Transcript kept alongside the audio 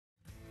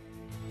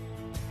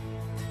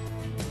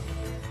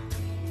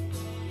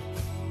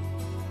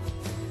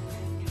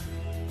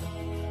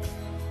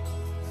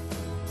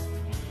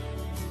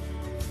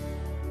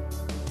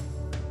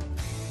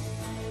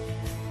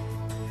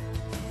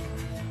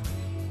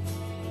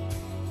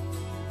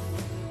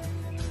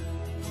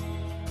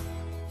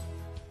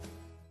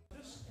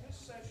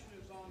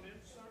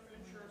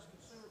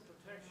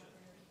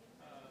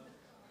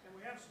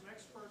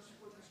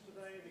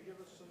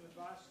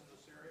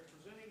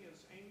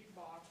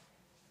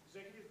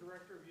Executive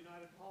Director of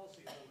United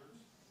Policyholders.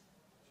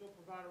 She'll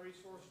provide a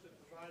resource that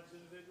provides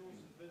individuals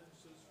and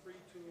businesses free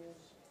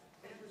tools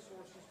and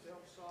resources to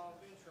help solve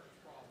insurance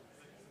problems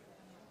that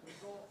can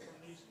result from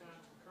these kinds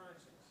of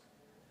occurrences.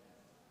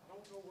 I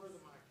don't know where the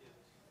mic is.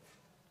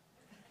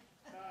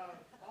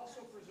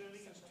 Also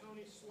presenting is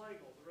Tony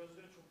Slagle, the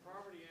residential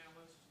property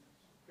analyst.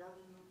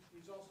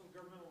 He's also the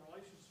governmental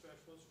relations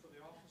specialist for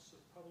the Office of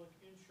Public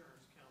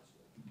Insurance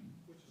Counsel,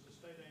 which is a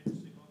state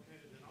agency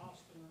located in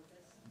Austin.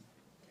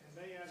 And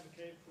they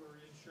advocate for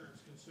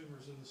insurance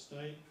consumers in the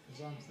state. As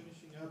I'm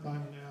finishing up,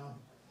 I'm now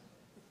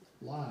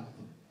live.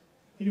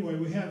 Anyway,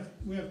 we have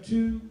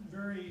two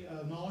very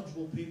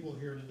knowledgeable people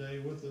here today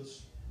with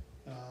us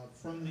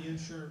from the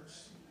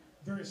insurance,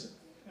 various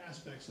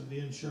aspects of the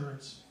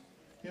insurance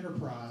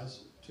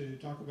enterprise to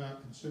talk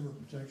about consumer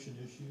protection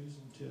issues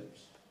and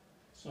tips.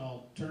 So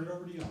I'll turn it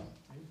over to y'all.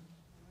 All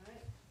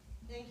right.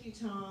 Thank you,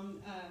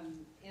 Tom,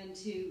 and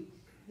to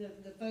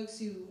the folks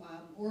who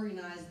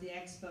organized the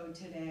Expo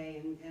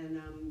today and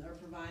are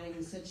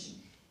providing such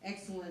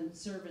excellent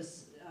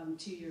service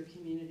to your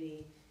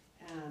community.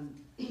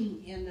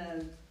 In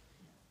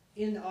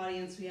the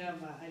audience, we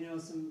have, I know,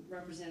 some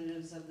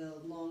representatives of the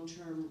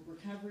Long-Term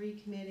Recovery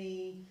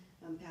Committee,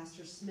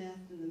 Pastor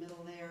Smith in the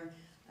middle there,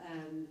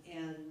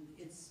 and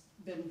it's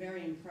been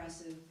very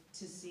impressive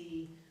to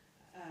see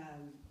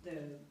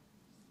the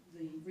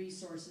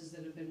resources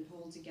that have been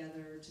pulled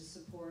together to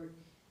support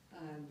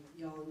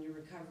y'all in your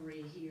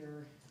recovery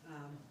here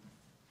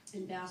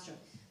in Bastrop.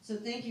 So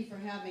thank you for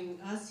having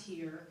us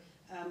here.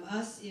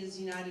 Us is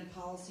United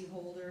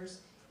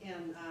Policyholders,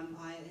 and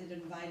I had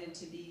invited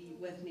to be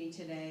with me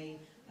today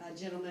a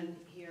gentleman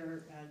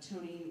here,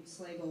 Tony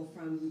Slagle,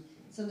 from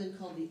something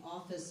called the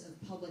Office of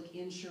Public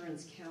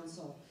Insurance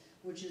Counsel,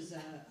 which is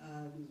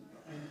an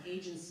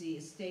agency,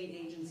 a state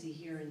agency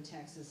here in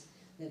Texas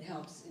that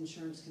helps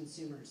insurance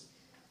consumers.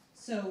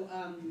 So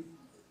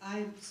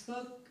I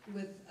spoke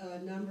with a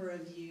number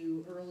of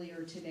you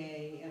earlier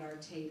today at our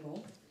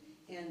table,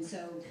 and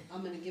so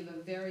I'm going to give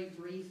a very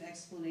brief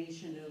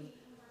explanation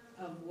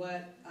of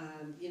what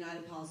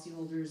United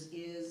Policyholders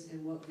is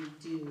and what we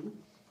do,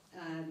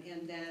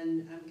 and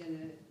then I'm going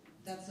to,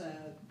 that's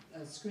a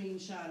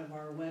screenshot of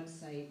our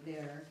website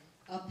there,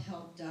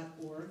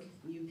 uphelp.org,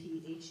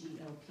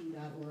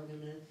 uphelp.org. I'm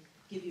going to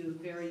give you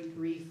a very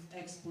brief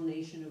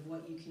explanation of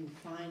what you can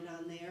find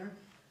on there.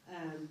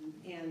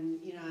 And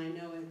you know, I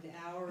know the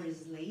hour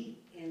is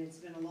late and it's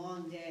been a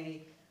long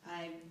day.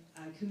 I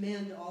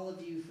commend all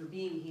of you for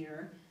being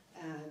here.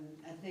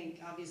 I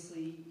think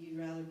obviously you'd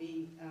rather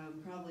be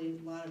probably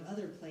a lot of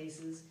other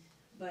places,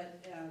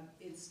 but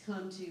it's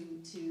come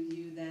to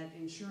you that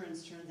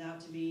insurance turns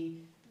out to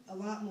be a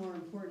lot more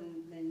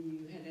important than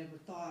you had ever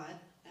thought.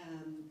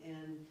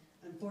 And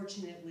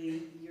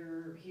unfortunately,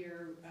 you're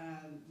here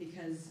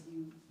because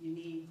you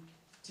need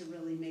to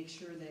really make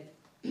sure that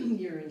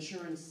your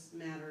insurance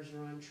matters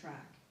are on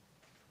track,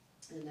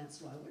 and that's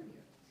why we're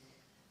here.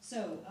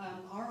 So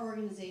our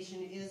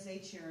organization is a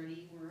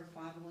charity. We're a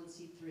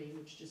 501c3,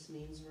 which just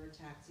means we're a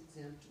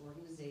tax-exempt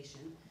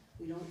organization.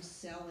 We don't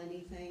sell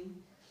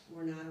anything.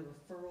 We're not a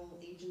referral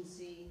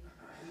agency.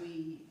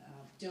 We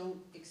don't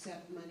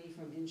accept money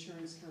from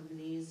insurance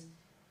companies,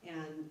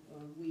 and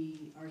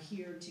we are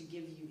here to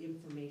give you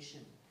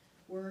information.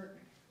 We're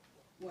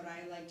what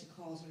I like to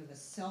call sort of a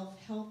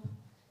self-help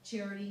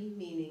charity,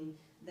 meaning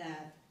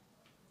that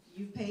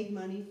you've paid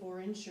money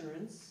for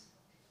insurance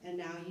and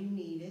now you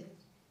need it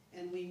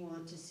and we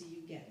want to see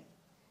you get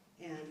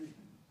it. And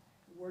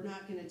we're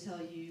not going to tell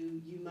you,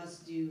 you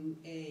must do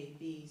A,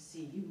 B,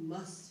 C. You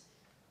must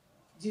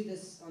do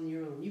this on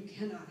your own. You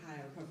cannot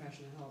hire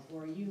professional help,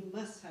 or you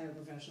must hire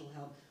professional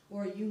help,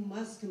 or you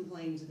must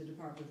complain to the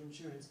Department of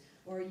Insurance,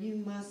 or you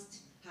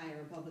must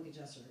hire a public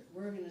adjuster.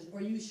 Or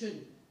you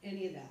shouldn't,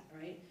 any of that,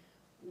 right?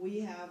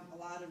 We have a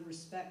lot of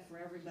respect for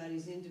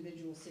everybody's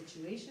individual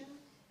situation,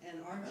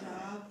 and our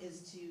job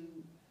is to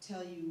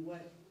tell you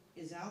what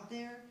is out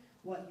there,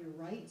 what your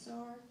rights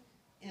are,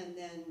 and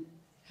then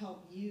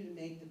help you to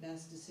make the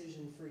best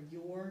decision for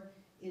your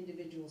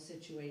individual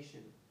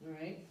situation, all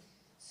right?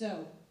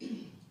 So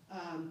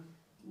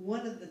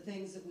one of the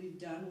things that we've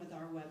done with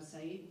our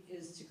website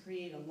is to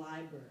create a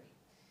library.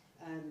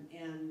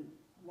 And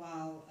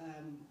while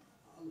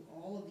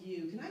all of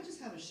you, can I just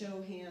have a show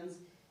of hands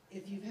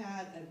if you've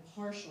had a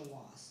partial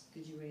loss?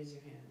 Could you raise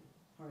your hand?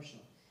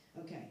 Partial.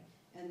 Okay.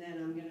 And then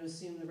I'm going to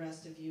assume the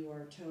rest of you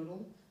are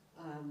total,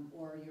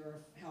 or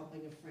you're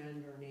helping a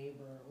friend or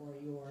neighbor, or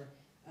you're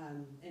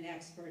an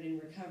expert in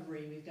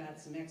recovery. We've got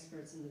some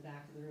experts in the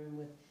back of the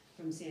room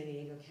from San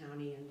Diego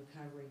County in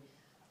recovery.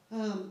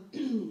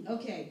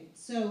 Okay,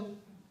 so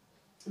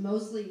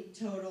mostly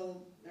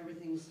total,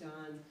 everything's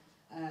done.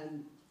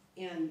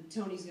 And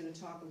Tony's going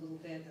to talk a little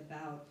bit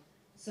about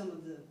some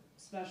of the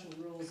special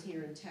rules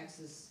here in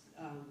Texas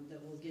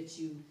that will get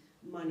you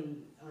money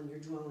on your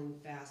dwelling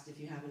fast if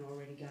you haven't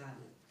already gotten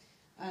it.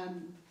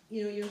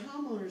 You know, your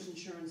homeowner's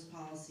insurance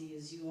policy,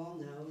 as you all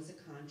know, is a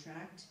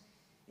contract.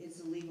 It's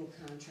a legal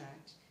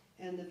contract.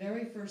 And the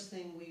very first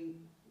thing we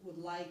would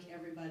like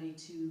everybody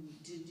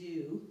to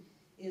do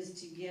is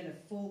is to get a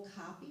full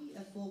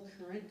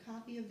current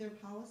copy of their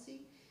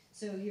policy.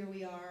 So here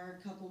we are,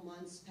 a couple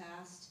months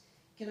past.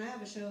 Can I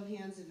have a show of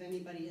hands if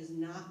anybody has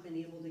not been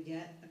able to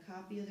get a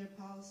copy of their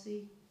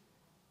policy?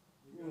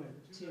 We got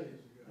it 2 days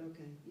ago.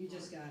 Okay, you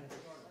just got it.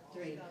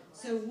 3.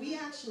 So we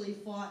actually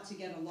fought to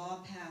get a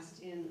law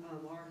passed in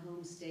our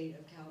home state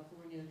of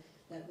California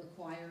that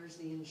requires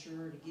the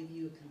insurer to give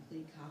you a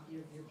complete copy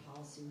of your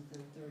policy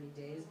within 30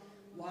 days.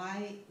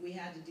 Why we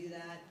had to do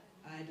that,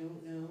 I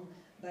don't know.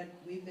 But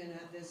we've been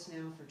at this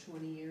now for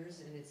 20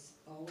 years, and it's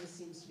always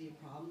seems to be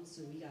a problem,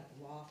 so we got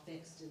the law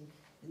fixed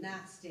in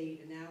that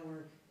state, and now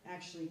we're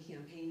actually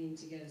campaigning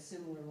to get a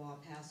similar law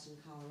passed in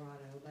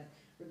Colorado, but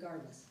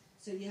regardless.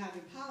 So you have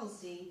your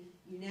policy,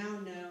 you now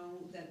know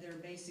that there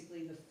are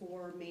basically the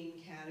 4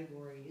 main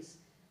categories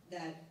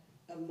that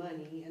of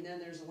money, and then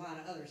there's a lot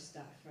of other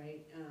stuff,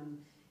 right?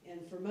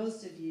 And for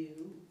most of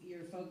you,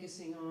 you're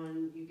focusing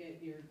on, you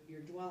get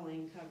your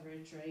dwelling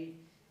coverage, right?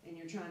 And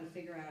you're trying to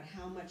figure out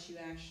how much you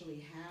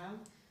actually have,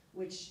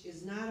 which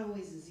is not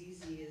always as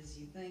easy as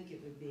you think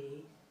it would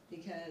be,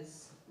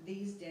 because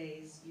these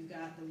days you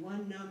got the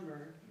one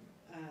number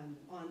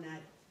on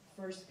that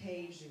first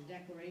page, your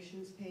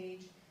declarations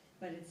page,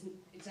 but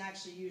it's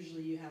actually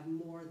usually you have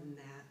more than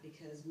that,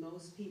 because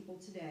most people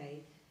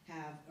today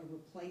have a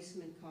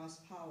replacement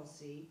cost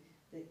policy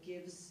that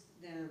gives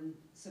them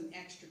some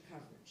extra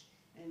coverage.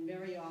 And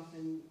very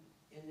often,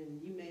 and then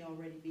you may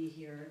already be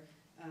here,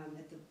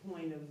 at the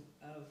point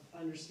of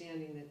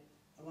understanding that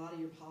a lot of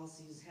your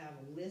policies have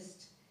a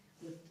list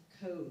with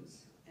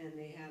codes, and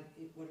they have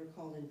what are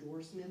called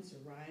endorsements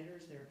or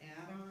riders, they're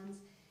add-ons,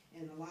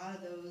 and a lot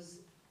of those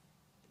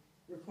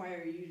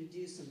require you to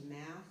do some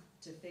math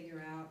to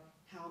figure out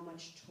how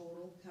much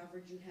total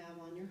coverage you have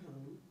on your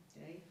home,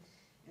 okay?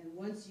 And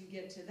once you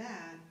get to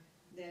that,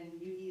 then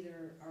you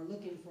either are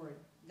looking for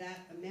that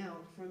amount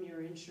from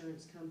your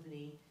insurance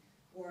company,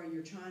 or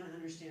you're trying to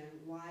understand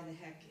why the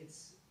heck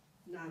it's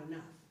not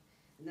enough.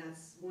 And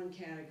that's one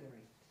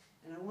category.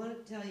 And I want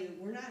to tell you,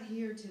 we're not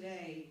here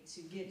today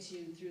to get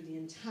you through the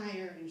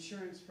entire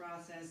insurance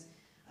process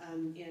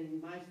in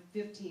my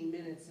 15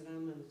 minutes that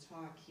I'm going to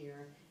talk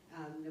here.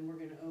 Then we're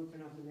going to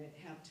open up and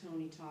have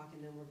Tony talk,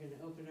 and then we're going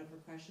to open up for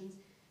questions.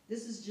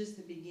 This is just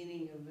the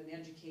beginning of an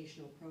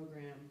educational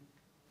program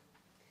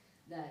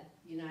that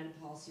United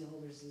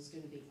Policyholders is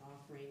going to be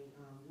offering.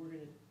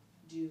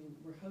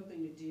 We're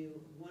hoping to do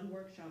one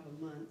workshop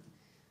a month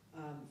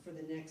for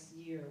the next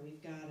year.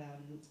 We've got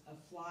a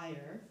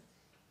flyer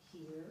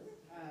here.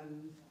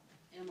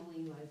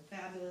 Emily, my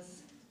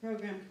fabulous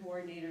program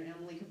coordinator,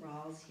 Emily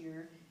Cabral, is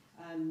here.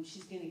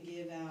 She's going to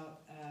give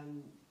out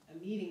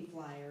a meeting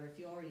flyer. If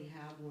you already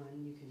have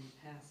one, you can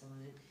pass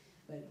on it.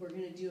 But we're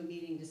going to do a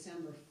meeting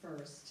December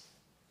 1st.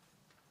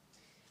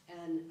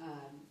 And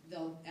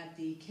they'll at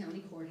the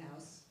county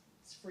courthouse.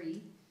 It's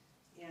free.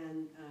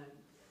 And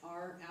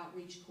our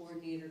outreach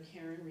coordinator,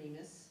 Karen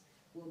Remus,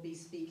 will be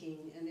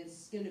speaking, and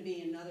it's going to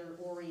be another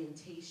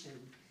orientation.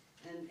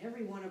 And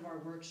every one of our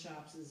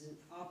workshops is an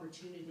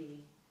opportunity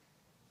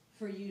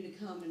for you to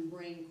come and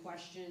bring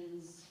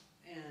questions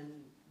and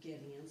get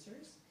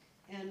answers.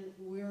 And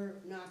we're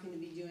not going to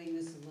be doing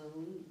this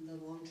alone. The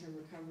Long-Term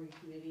Recovery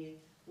Committee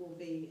will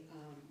be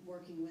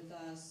working with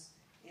us,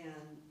 and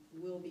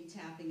we'll be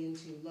tapping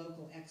into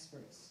local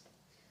experts.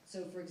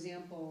 So for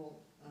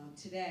example,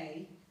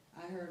 today,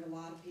 I heard a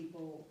lot of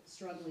people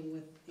struggling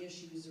with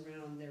issues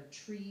around their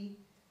tree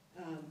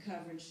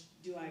coverage.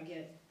 Do I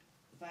get,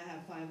 if I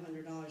have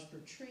 $500 per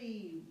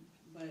tree,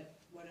 but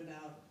what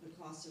about the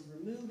cost of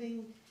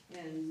removing?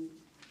 And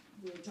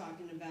we were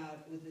talking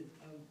about with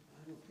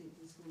I don't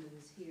think this woman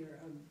is here,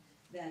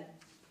 that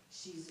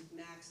she's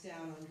maxed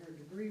out on her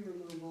debris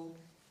removal,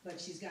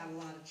 but she's got a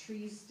lot of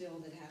trees still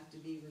that have to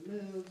be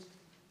removed.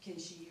 Can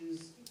she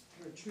use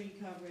her tree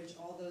coverage,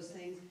 all those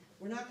things?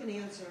 We're not going to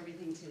answer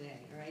everything today,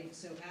 all right?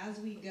 So as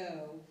we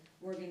go,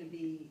 we're going to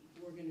be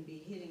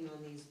hitting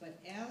on these. But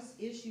as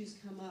issues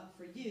come up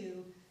for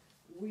you,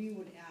 we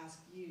would ask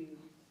you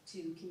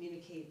to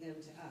communicate them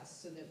to us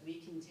so that we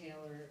can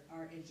tailor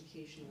our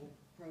educational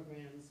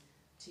programs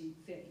to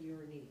fit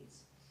your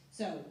needs.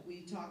 So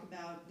we talk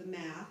about the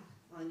math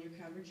on your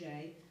coverage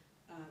A.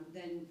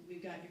 Then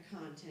we've got your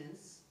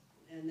contents,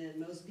 and then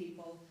most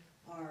people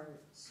are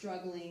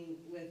struggling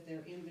with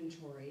their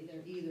inventory.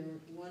 They're either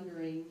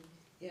wondering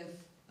if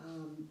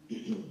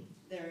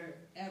they're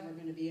ever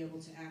going to be able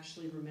to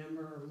actually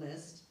remember or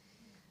list.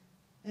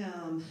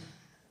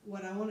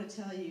 What I want to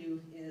tell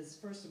you is,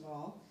 first of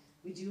all,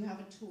 we do have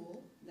a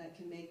tool that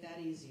can make that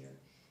easier.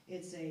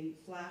 It's a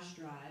flash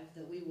drive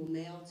that we will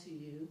mail to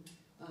you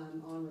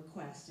on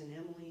request, and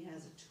Emily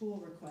has a tool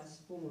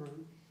request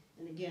form.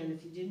 And again,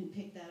 if you didn't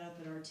pick that up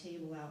at our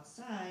table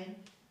outside,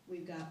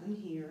 we've got them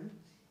here,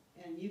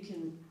 and you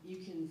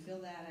can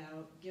fill that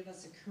out, give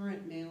us a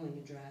current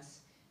mailing address,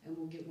 and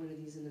we'll get one of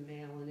these in the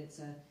mail. And it's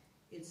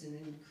an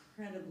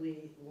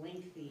incredibly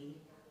lengthy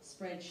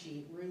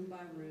spreadsheet, room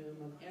by room,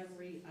 of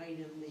every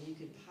item that you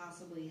could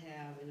possibly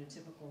have in a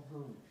typical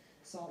home.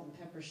 Salt and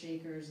pepper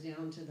shakers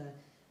down to the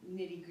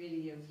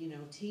nitty-gritty of,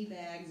 tea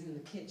bags in the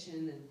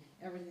kitchen, and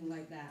everything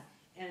like that.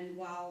 And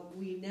while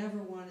we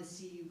never want to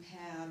see you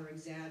pad or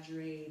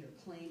exaggerate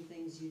or claim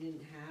things you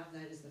didn't have,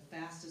 that is the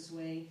fastest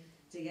way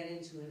to get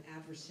into an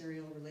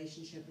adversarial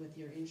relationship with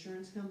your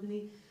insurance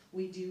company,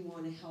 we do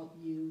want to help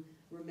you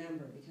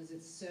remember, because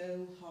it's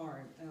so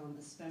hard,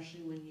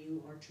 especially when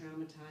you are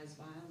traumatized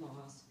by a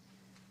loss.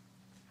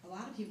 A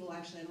lot of people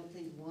actually, I don't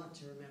think, want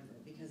to remember,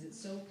 because it's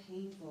so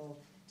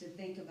painful to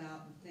think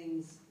about the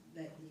things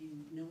that you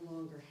no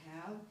longer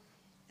have.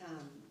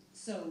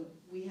 So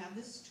we have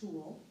this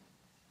tool,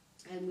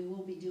 and we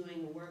will be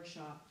doing a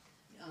workshop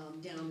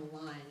down the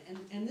line.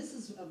 And this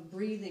is a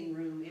breathing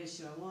room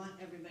issue. I want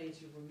everybody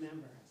to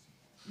remember.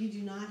 You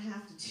do not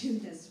have to do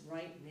this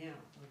right now,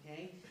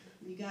 okay?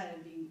 You gotta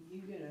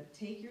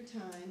take your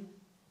time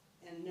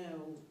and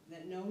know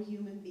that no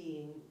human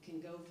being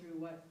can go through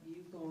what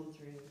you've gone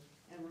through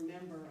and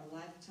remember a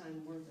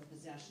lifetime worth of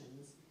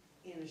possessions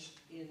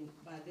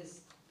by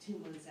this 2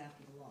 months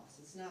after the loss.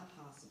 It's not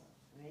possible,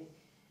 right?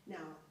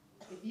 Now,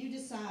 if you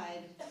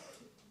decide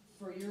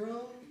for your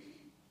own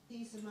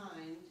peace of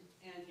mind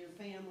and your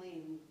family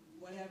and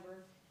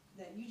whatever,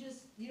 that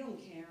you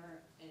don't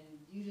care and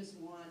you just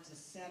want to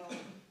settle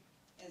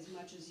as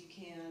much as you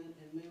can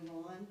and move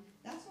on,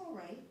 that's all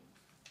right.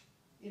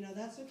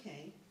 That's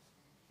okay.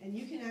 And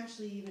you can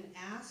actually even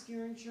ask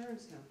your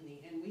insurance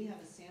company, and we have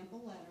a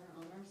sample letter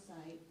on our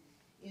site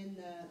in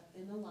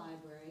the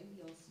library.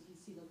 You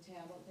see the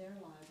tab up there,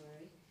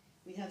 library.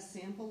 We have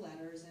sample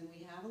letters, and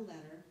we have a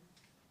letter.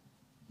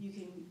 You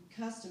can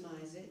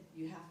customize it.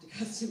 You have to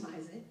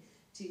customize it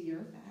to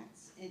your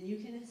facts, and you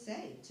can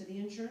say to the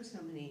insurance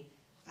company,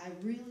 I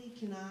really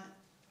cannot,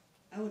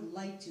 I would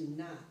like to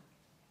not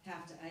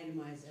have to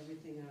itemize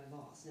everything that I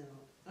lost.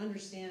 Now,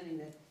 understanding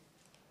that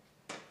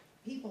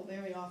people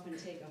very often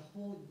take a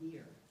whole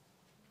year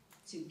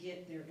to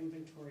get their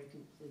inventory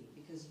complete,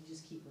 because you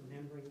just keep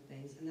remembering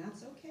things, and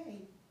that's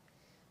okay.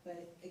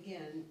 But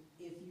again,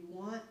 if you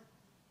want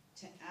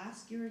to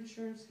ask your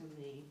insurance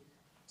company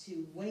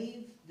to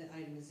waive the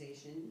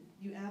itemization,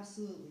 you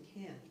absolutely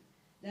can.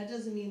 That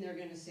doesn't mean they're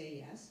going to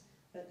say yes,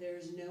 but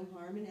there's no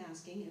harm in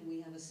asking, and we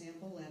have a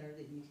sample letter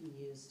that you can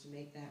use to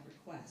make that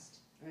request,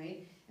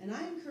 right? And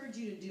I encourage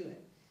you to do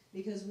it,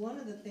 because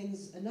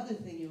another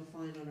thing you'll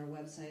find on our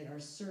website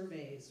are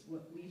surveys,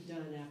 what we've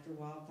done after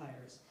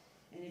wildfires.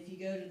 And if you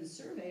go to the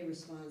survey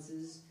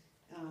responses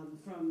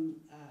from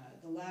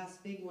the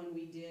last big one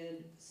we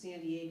did, San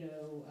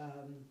Diego,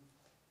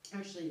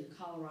 actually the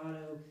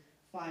Colorado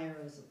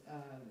fires,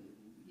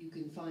 you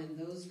can find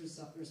those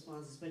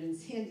responses. But in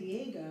San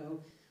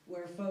Diego,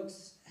 where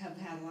folks have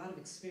had a lot of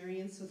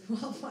experience with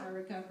wildfire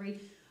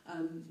recovery,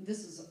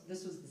 this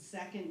was the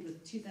second,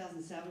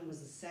 2007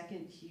 was the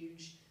second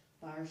huge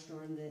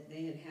firestorm that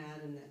they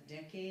had in that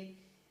decade.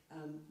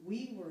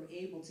 We were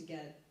able to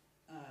get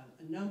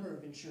a number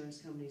of insurance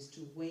companies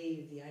to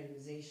waive the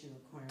itemization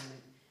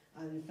requirement.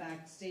 In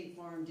fact, State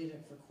Farm did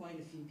it for quite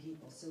a few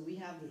people. So we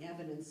have the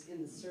evidence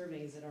in the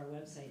surveys at our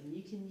website, and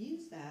you can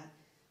use that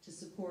to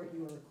support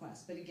your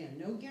request. But again,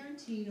 no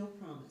guarantee, no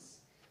promise.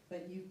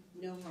 But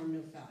no harm,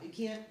 no foul.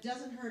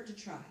 Doesn't hurt to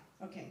try.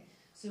 Okay,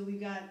 so we've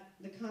got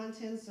the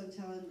contents. I'm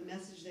telling the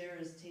message there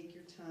is take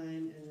your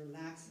time and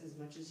relax as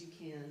much as you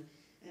can,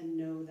 and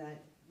know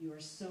that you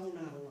are so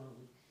not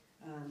alone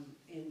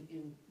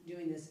in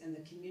doing this, and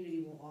the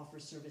community will offer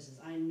services.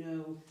 I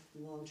know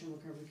the Long-Term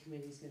Recovery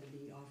Committee is going to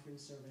be offering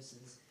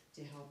services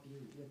to help you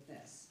with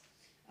this.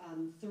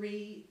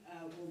 3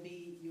 will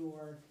be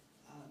your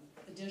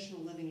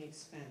additional living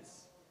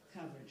expense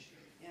coverage.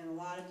 And a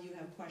lot of you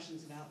have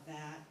questions about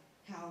that.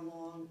 How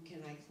long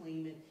can I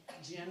claim it?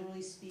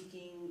 Generally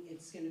speaking,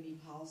 it's going to be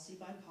policy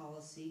by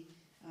policy.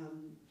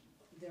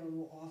 There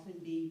will often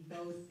be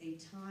both a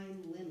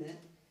time limit,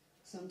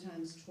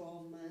 sometimes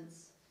 12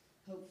 months,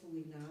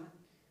 hopefully not,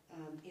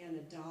 and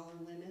a dollar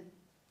limit.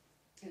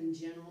 And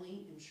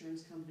generally,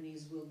 insurance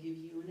companies will give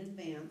you an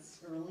advance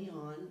early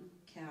on,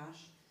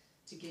 cash,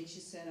 to get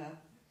you set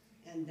up,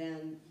 and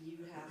then you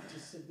have to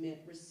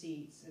submit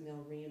receipts, and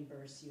they'll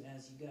reimburse you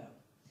as you go.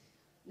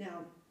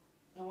 Now,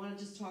 I want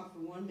to just talk for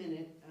 1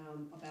 minute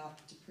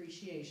about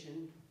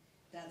depreciation.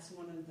 That's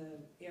one of the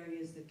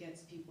areas that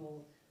gets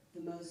people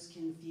the most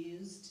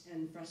confused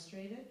and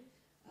frustrated,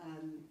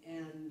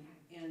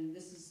 and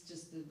this is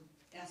just the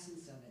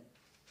essence of it.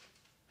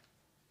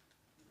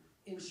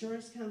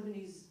 Insurance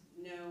companies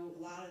know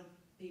a lot of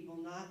people,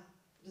 not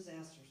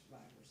disaster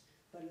survivors,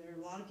 but there are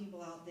a lot of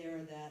people out there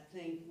that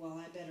think, well,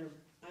 I better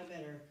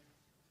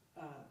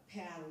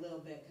pad a little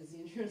bit because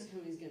the insurance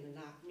company is going to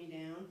knock me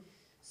down.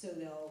 So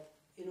they'll,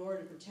 in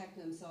order to protect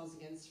themselves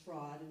against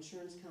fraud,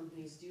 insurance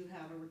companies do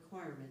have a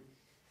requirement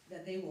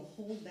that they will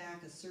hold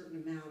back a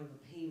certain amount of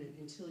a payment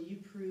until you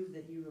prove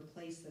that you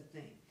replaced the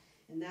thing.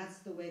 And that's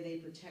the way they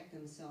protect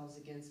themselves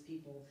against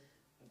people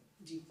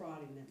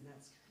defrauding them.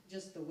 That's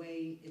just the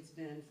way it's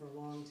been for a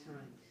long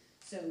time.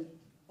 So,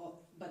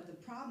 but the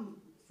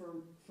problem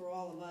for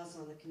all of us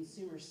on the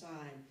consumer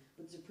side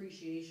with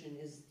depreciation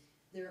is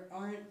there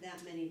aren't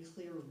that many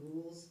clear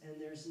rules,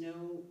 and there's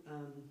no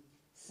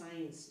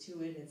science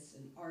to it. It's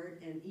an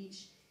art, and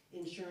each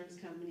insurance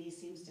company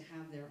seems to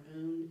have their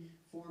own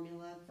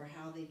formula for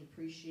how they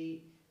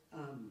depreciate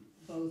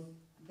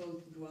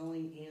both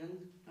dwelling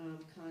and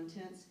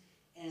contents,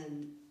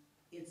 and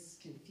it's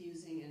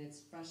confusing and it's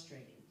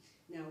frustrating.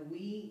 Now,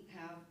 we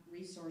have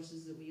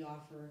resources that we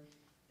offer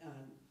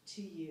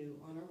to you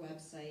on our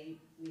website.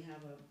 We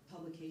have a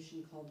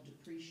publication called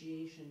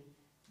Depreciation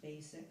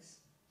Basics,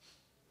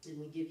 and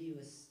we give you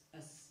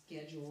a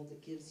schedule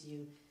that gives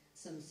you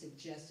some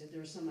suggested,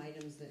 there are some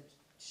items that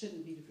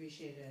shouldn't be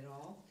depreciated at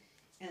all.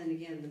 And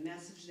again, the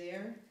message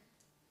there,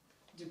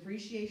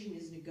 depreciation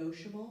is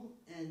negotiable,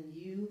 and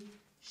you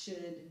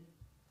should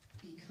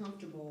be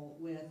comfortable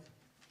with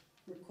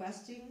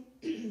requesting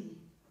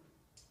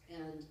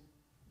and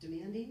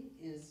demanding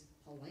as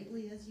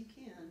politely as you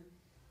can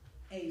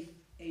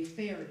a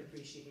fair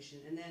depreciation.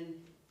 And then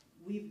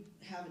we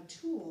have a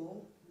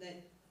tool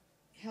that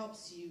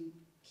helps you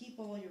keep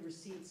all your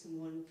receipts in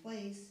one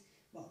place.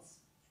 Well,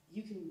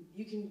 you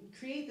can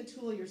create the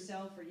tool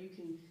yourself, or you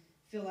can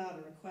fill out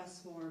a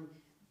request form.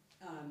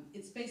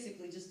 It's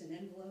basically just an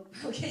envelope.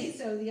 Okay,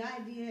 so the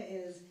idea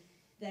is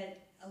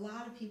that a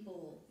lot of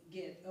people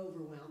get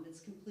overwhelmed. It's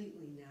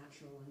completely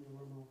natural and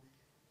normal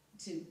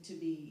to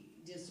be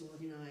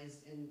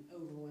disorganized and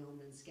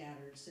overwhelmed and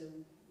scattered. So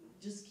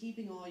just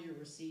keeping all your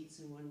receipts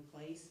in one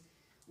place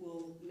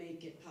will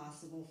make it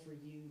possible for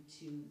you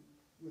to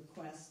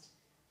request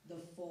the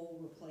full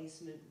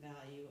replacement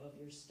value of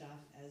your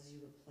stuff as you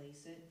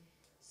replace it,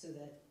 so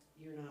that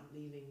you're not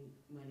leaving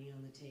money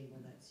on the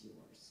table that's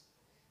yours.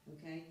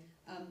 Okay?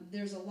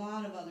 There's a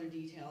lot of other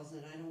details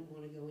that I don't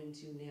want to go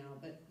into now,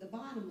 but the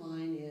bottom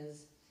line is